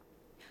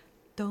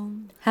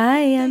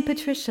Hi, I'm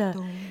Patricia.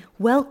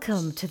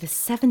 Welcome to the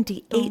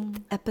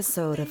 78th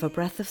episode of A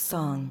Breath of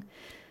Song.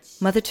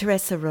 Mother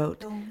Teresa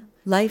wrote,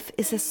 "Life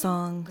is a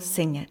song,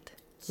 sing it.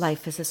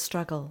 Life is a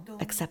struggle,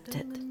 accept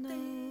it."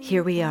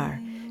 Here we are,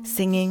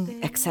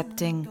 singing,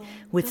 accepting,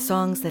 with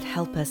songs that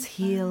help us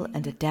heal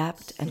and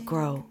adapt and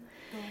grow.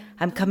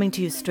 I'm coming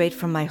to you straight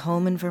from my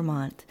home in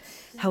Vermont.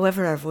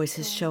 However our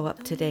voices show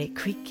up today,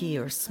 creaky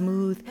or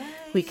smooth,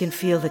 we can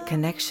feel the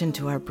connection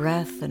to our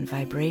breath and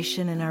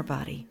vibration in our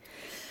body.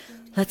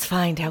 Let's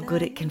find how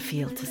good it can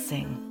feel to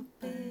sing.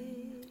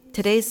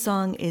 Today's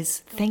song is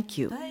Thank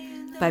You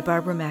by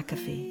Barbara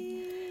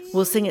McAfee.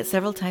 We'll sing it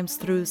several times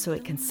through so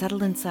it can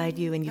settle inside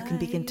you and you can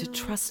begin to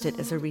trust it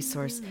as a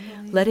resource.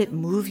 Let it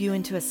move you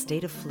into a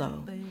state of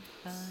flow.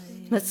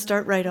 Let's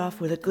start right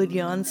off with a good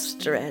yawn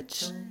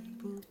stretch.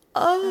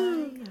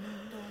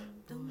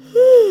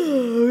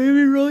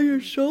 Maybe roll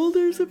your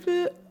shoulders a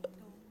bit.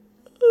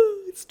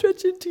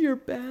 Stretch into your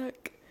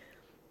back.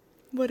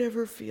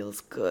 Whatever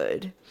feels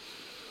good.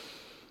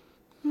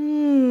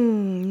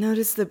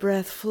 Notice the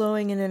breath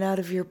flowing in and out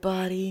of your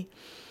body.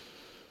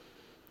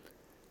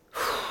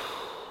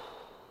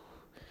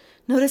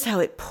 Notice how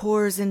it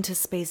pours into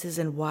spaces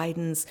and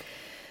widens,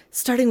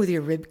 starting with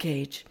your rib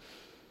cage.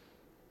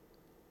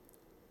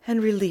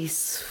 And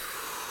release.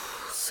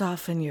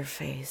 Soften your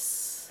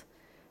face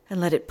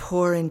and let it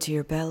pour into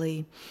your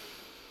belly.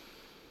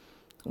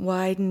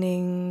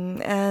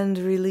 Widening and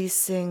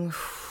releasing,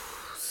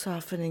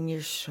 softening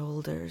your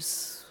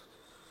shoulders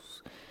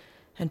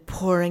and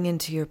pouring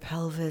into your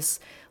pelvis,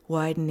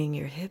 widening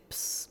your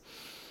hips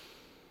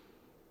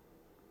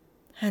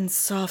and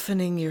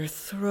softening your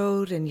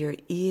throat and your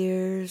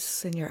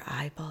ears and your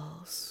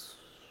eyeballs.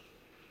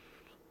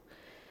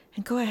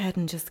 And go ahead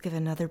and just give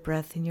another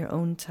breath in your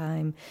own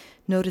time,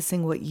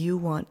 noticing what you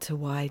want to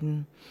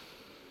widen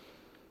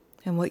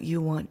and what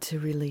you want to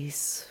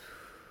release.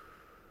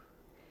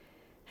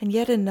 And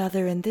yet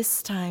another, and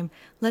this time,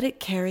 let it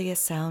carry a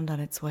sound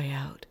on its way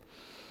out.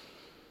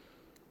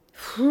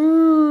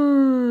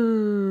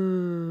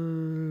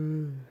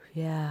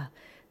 Yeah,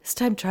 this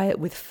time try it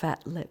with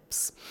fat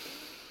lips.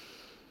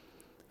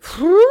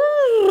 How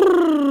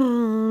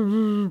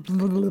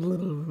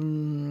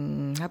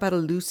about a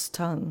loose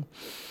tongue?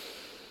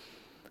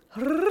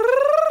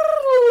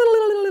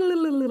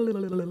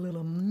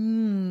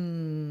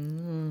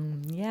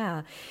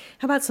 Yeah,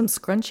 how about some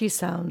scrunchy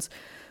sounds?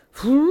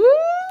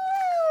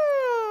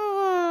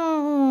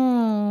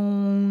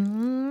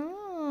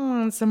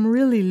 Some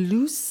really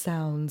loose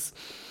sounds.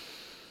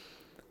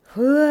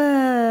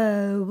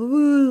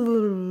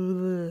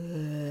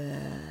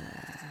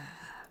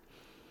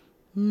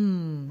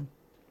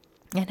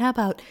 And how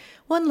about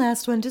one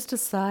last one, just a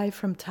sigh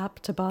from top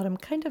to bottom,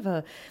 kind of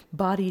a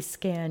body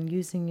scan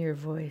using your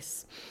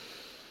voice.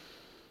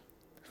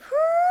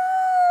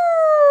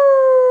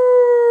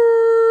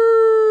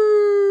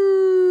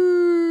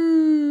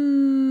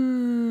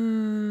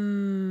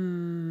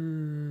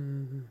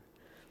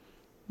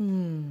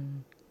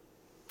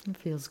 It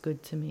feels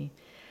good to me.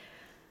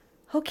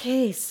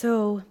 Okay,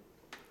 so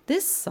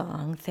this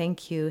song,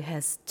 Thank You,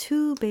 has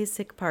two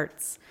basic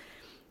parts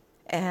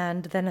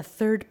and then a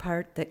third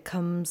part that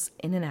comes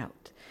in and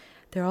out.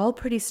 They're all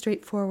pretty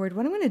straightforward.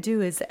 What I'm going to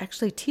do is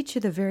actually teach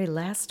you the very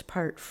last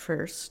part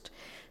first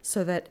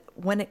so that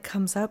when it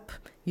comes up,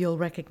 you'll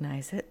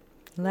recognize it.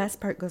 The last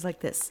part goes like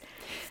this.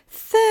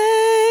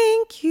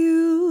 Thank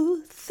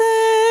you,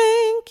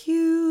 thank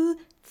you,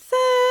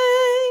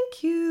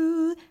 thank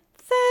you,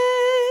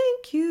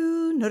 thank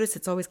you. Notice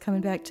it's always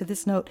coming back to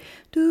this note.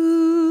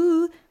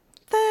 Do,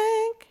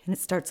 thank, and it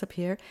starts up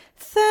here.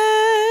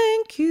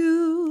 Thank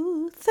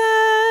you,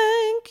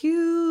 thank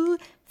you,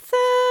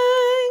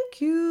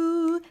 thank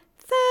you,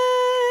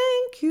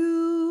 thank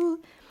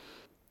you.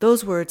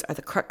 Those words are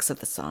the crux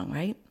of the song,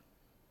 right?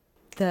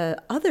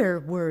 The other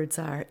words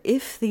are,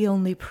 if the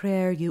only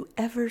prayer you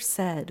ever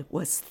said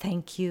was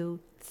thank you,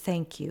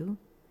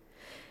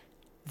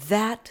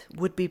 that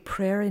would be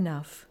prayer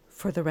enough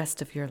for the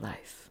rest of your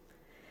life.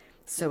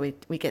 So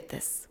we get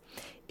this.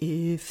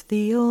 If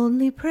the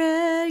only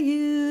prayer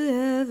you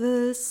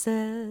ever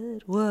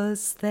said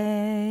was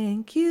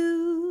thank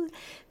you.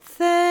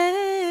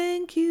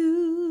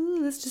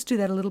 Let's just do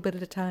that a little bit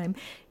at a time.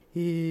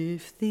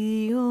 If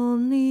the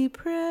only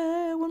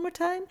prayer, one more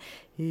time.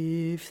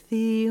 If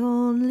the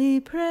only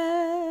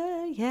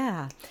prayer,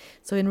 yeah.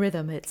 So in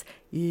rhythm it's,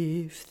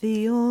 if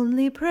the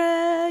only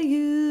prayer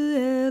you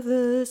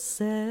ever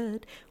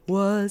said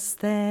was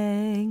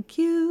thank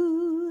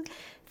you.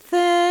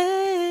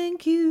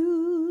 Thank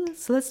you.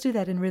 So let's do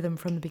that in rhythm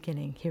from the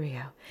beginning. Here we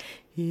go.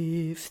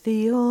 If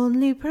the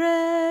only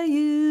prayer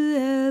you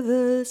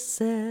ever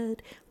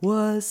said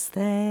was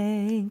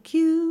thank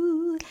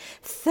you.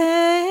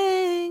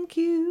 Thank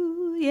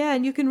you. Yeah,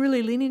 and you can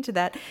really lean into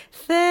that.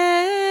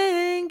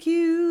 Thank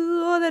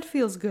you. Oh, that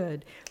feels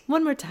good.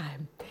 One more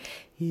time.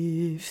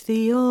 If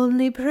the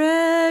only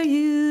prayer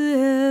you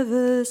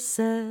ever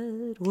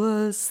said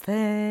was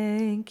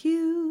thank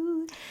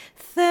you.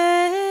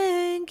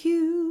 Thank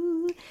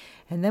you.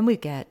 And then we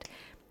get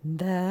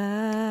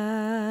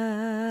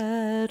that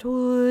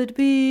would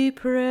be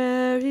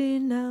prayer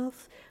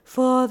enough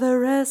for the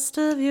rest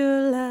of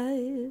your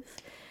life.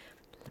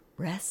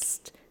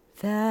 Rest.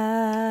 That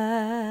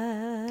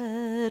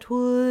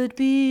would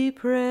be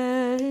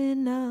prayer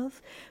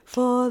enough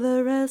for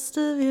the rest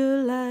of your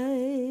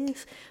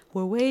life.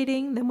 We're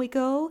waiting, then we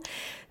go.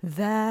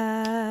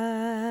 That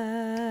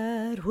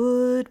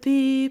would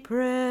be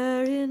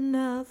prayer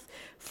enough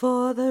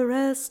for the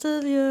rest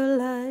of your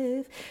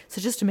life.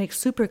 So just to make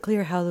super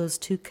clear how those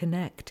two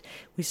connect,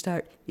 we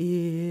start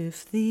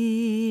if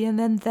the, and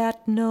then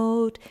that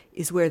note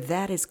is where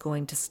that is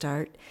going to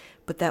start.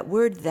 But that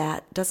word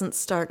that doesn't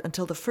start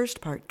until the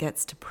first part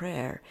gets to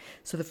prayer.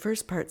 So the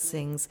first part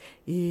sings,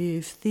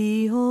 if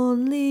the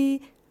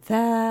only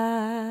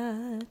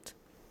that.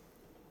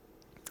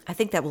 I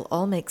think that will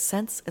all make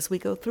sense as we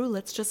go through.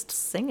 Let's just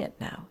sing it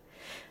now.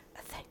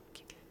 A thank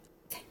you,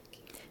 thank you,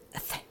 a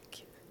thank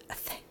you, a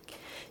thank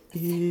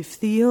you. If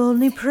the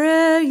only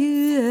prayer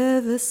you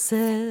ever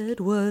said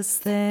was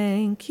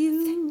thank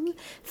you,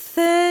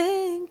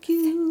 thank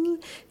you.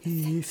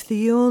 If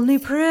the only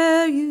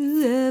prayer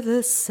you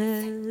ever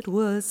said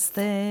was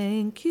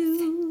thank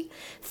you,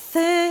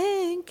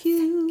 thank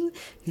you.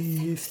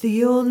 If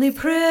the only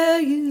prayer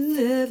you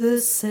ever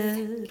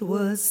said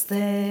was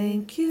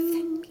thank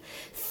you,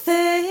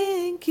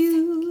 thank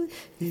you.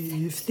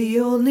 If the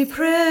only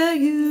prayer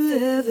you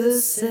ever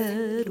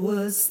said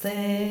was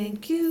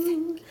thank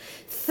you,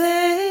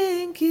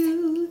 thank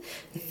you.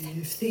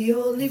 If the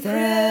only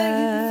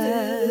prayer you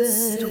ever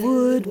said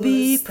would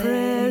be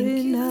prayer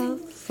enough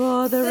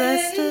for the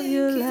rest of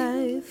your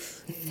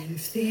life.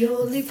 If the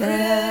only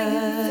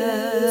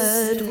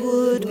prayer you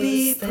would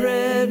be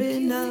prayer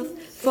enough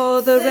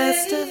for the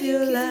rest of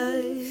your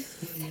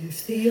life.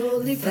 If the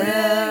only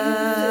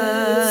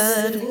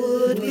prayer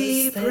would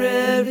be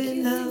prayer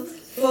enough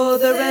for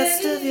the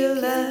rest of your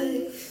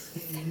life.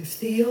 If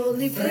the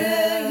only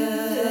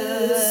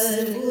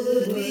prayer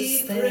would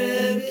be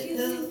prayer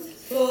enough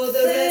for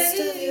the rest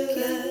of your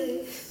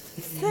life.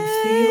 If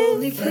the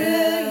only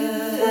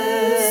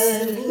prayer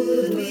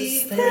would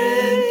be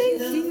prayer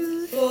enough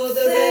for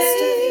the rest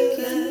of your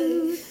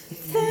life.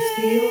 If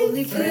the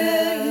only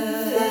prayer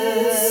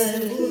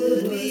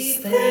would be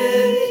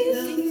prayer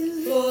enough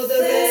for the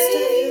rest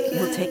of your life.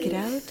 We'll take it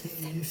out.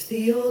 If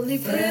the only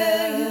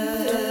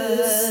prayer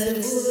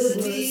would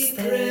be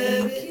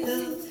prayer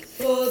enough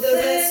for the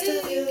rest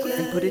of your life.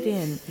 And put it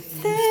in.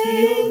 If the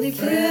only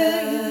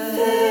prayer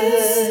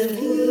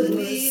would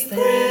be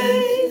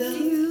prayer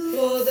enough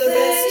for the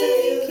rest of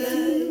your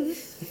life.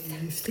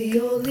 If the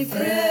only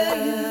prayer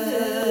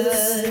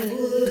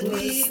would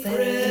be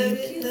prayer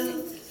enough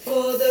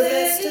for the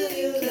rest of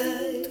your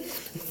life.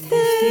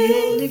 If the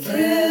only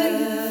prayer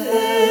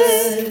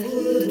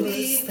would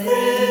be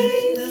prayer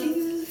enough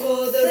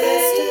for the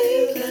rest of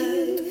your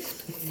life.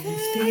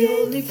 If the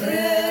only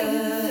prayer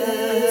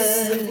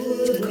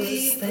would be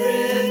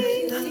prayer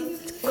enough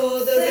for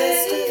the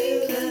rest of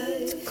your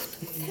life.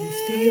 If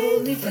the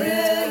only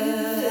prayer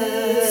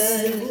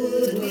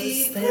would be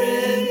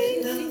prayer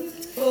enough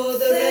for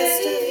the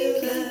rest of your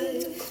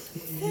life.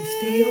 If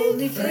the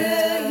only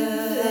prayer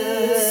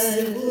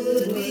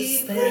would be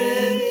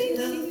prayer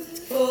enough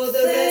for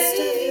the rest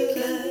of your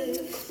life.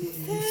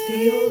 If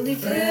the only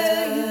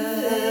prayer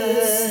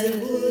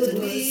would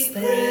be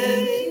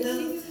prayer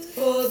enough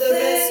for the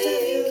rest of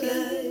your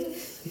life.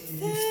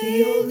 If the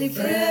only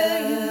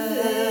prayer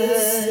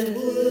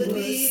would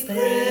be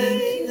prayer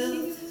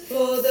enough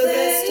for the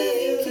rest of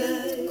your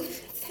life.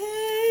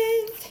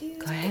 Thank you.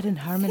 Go ahead and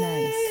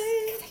harmonize.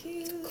 Thank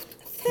you.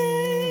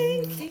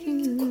 Thank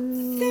you.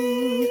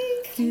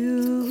 Thank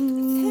you.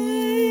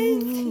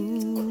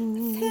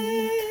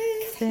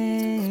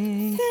 Thank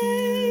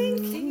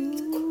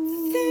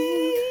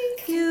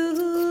you.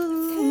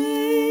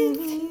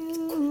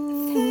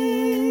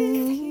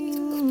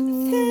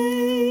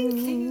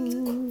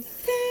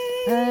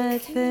 I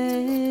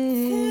thank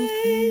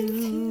you.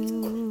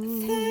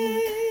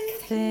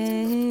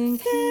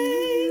 Thank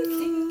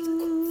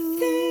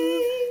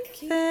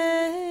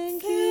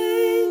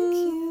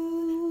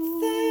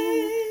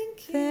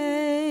you.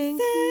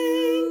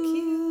 Thank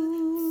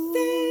you.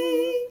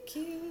 Thank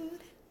you.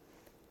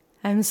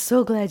 I'm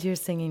so glad you're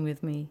singing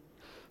with me.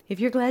 If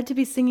you're glad to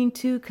be singing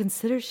too,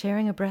 consider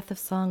sharing a breath of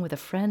song with a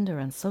friend or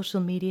on social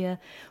media.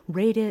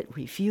 Rate it,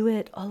 review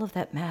it, all of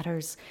that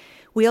matters.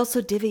 We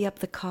also divvy up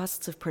the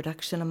costs of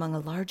production among a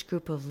large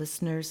group of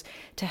listeners.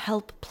 To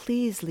help,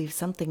 please leave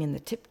something in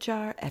the tip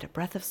jar at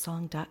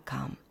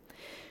abreathofsong.com.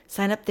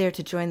 Sign up there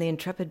to join the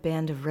intrepid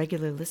band of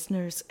regular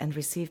listeners and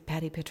receive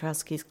Patty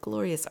Petrowski's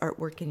glorious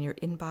artwork in your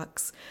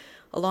inbox,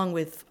 along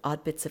with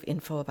odd bits of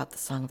info about the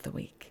song of the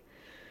week.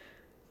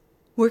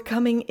 We're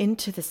coming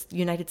into this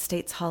United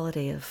States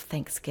holiday of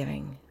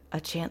Thanksgiving, a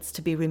chance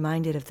to be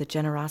reminded of the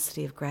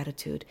generosity of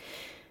gratitude.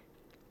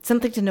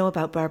 Something to know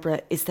about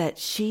Barbara is that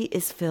she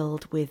is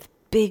filled with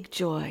big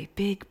joy,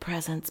 big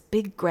presence,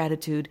 big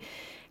gratitude,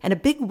 and a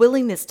big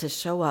willingness to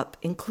show up,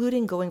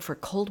 including going for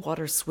cold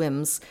water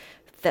swims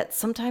that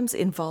sometimes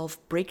involve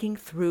breaking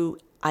through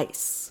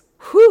ice.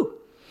 Whew!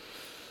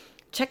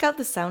 Check out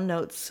the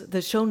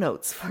show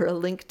notes for a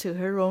link to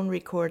her own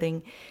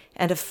recording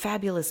and a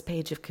fabulous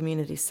page of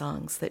community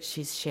songs that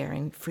she's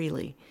sharing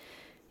freely.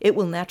 It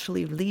will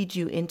naturally lead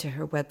you into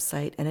her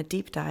website and a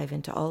deep dive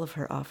into all of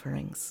her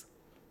offerings.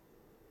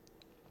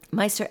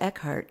 Meister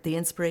Eckhart, the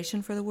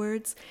inspiration for the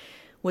words,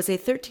 was a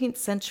 13th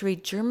century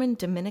German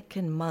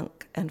Dominican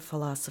monk and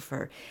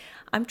philosopher.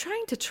 I'm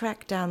trying to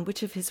track down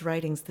which of his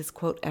writings this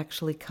quote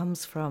actually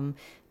comes from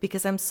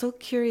because I'm so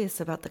curious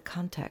about the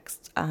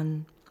context.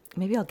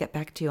 Maybe I'll get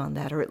back to you on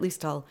that, or at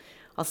least I'll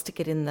stick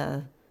it in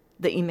the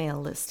email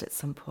list at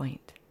some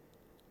point.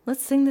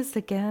 Let's sing this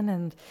again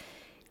and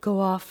go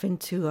off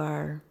into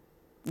our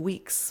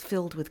weeks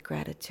filled with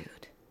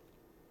gratitude.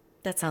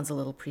 That sounds a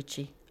little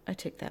preachy. I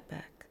take that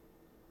back.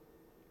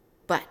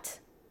 But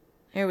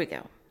here we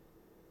go.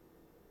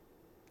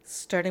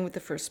 Starting with the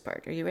first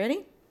part. Are you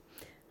ready?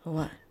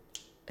 1,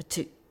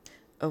 2,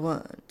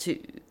 1,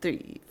 2,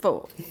 3,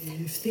 4.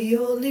 If the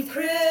only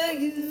prayer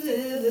you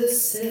ever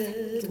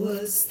said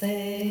was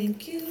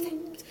thank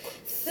you,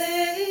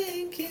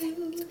 thank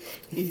you.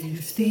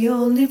 If the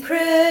only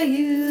prayer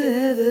you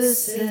ever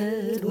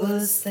said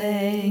was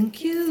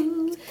thank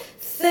you,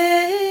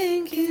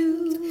 thank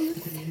you.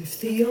 If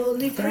the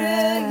only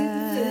prayer you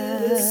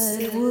ever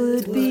said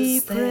would be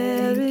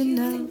prayer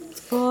enough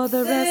for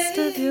the rest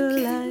of your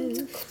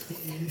life.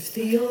 If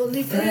the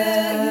only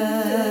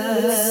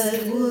prayer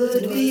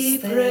would be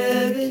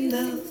prayer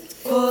enough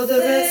for the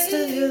rest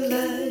of your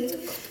life.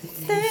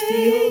 If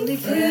the only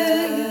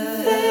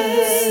prayer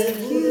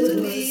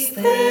would be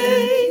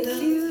prayer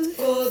enough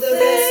for the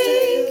rest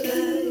of your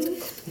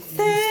life.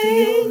 If the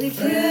only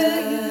prayer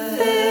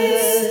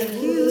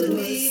would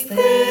be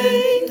prayer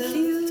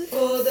enough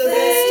for the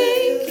rest of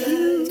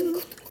your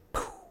life.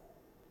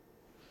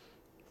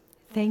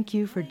 Thank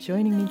you for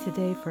joining me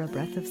today for A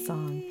Breath of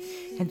Song,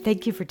 and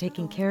thank you for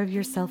taking care of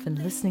yourself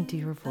and listening to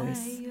your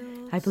voice.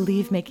 I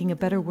believe making a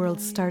better world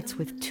starts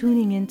with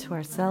tuning into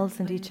ourselves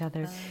and each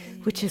other,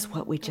 which is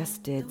what we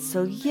just did.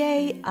 So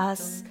yay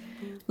us!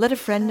 Let a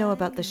friend know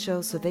about the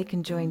show so they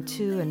can join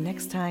too, and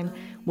next time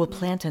we'll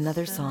plant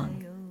another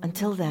song.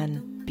 Until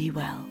then, be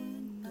well.